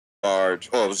Debarge,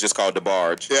 or it was just called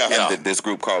Debarge. Yeah. And this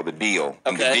group called The Deal.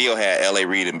 And The Deal had L.A.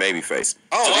 Reid and Babyface.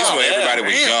 So this is where everybody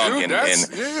was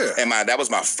young. That was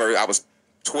my first, I was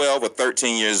 12 or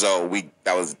 13 years old. It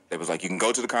was like, you can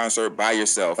go to the concert by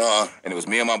yourself. And it was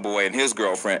me and my boy and his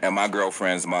girlfriend, and my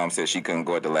girlfriend's mom said she couldn't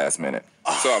go at the last minute.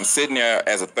 So I'm sitting there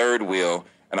as a third wheel,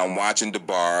 and I'm watching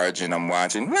Debarge, and I'm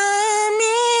watching Love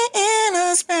Me in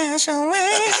a Special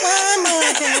Way. One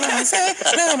more can I say,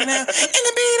 love me now, in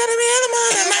the beat of the rhythm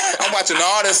of the night. I'm watching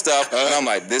all this stuff, and I'm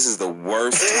like, this is the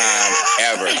worst time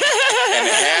ever. And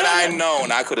had I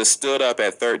known, I could have stood up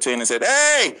at 13 and said,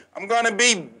 hey, I'm going to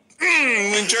be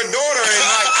with your daughter in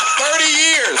like 30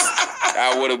 years.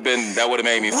 That would have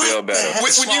made me feel better.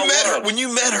 When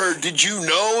you met her, did you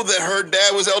know that her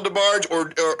dad was El Debarge,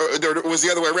 or was the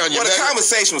other way around? Well, the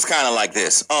conversation was kind of like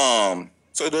this.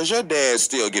 So does your dad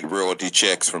still get royalty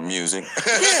checks from music?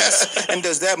 Yes. And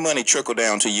does that money trickle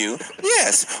down to you?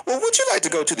 Yes. Well, would you like to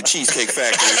go to the Cheesecake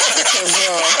Factory? Because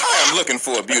I am looking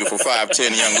for a beautiful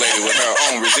 5'10" young lady with her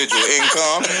own residual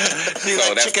income.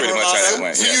 So that's pretty much how that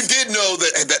went. So you did know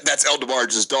that's El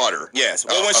Debarge's daughter? Yes.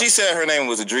 Well, when she said her name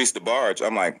was Idris Debarge,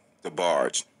 I'm like,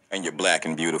 Debarge. And you're black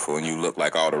and beautiful, and you look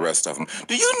like all the rest of them.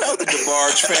 Do you know the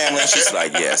Debarge family? And she's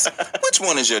like, yes. Which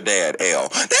one is your dad, L?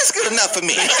 That's good enough for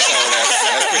me. So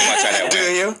that's pretty much how that went. Do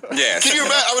you? Yes. Can you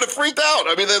imagine? I would have freaked out.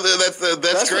 I mean,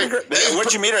 that's great.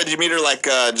 Where'd you meet her? Did you meet her like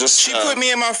just? She put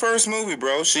me in my first movie,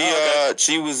 bro. She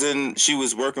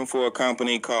was working for a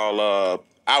company called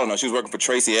I don't know. She was working for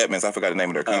Tracy Edmonds. I forgot the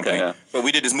name of their company. Okay, yeah. But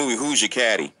we did this movie, Who's Your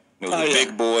Caddy? It was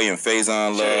Big Boy and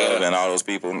Faison Love and all those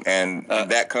people. And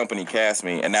that company cast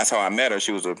me. And that's how I met her.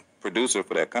 She was a producer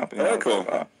for that company. Very cool.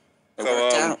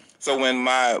 So when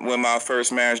my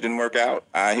first marriage didn't work out,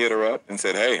 I hit her up and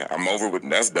said, hey, I'm over with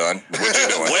that's done. What you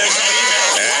doing?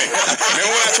 Hey. Remember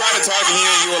when I tried to talk to you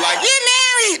and you were like, you're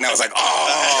married? And I was like,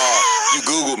 oh, you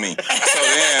Googled me. So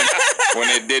then when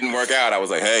it didn't work out, I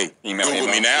was like, hey, Google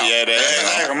me now.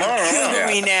 Google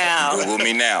me now. Google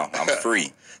me now. I'm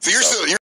free. So you're still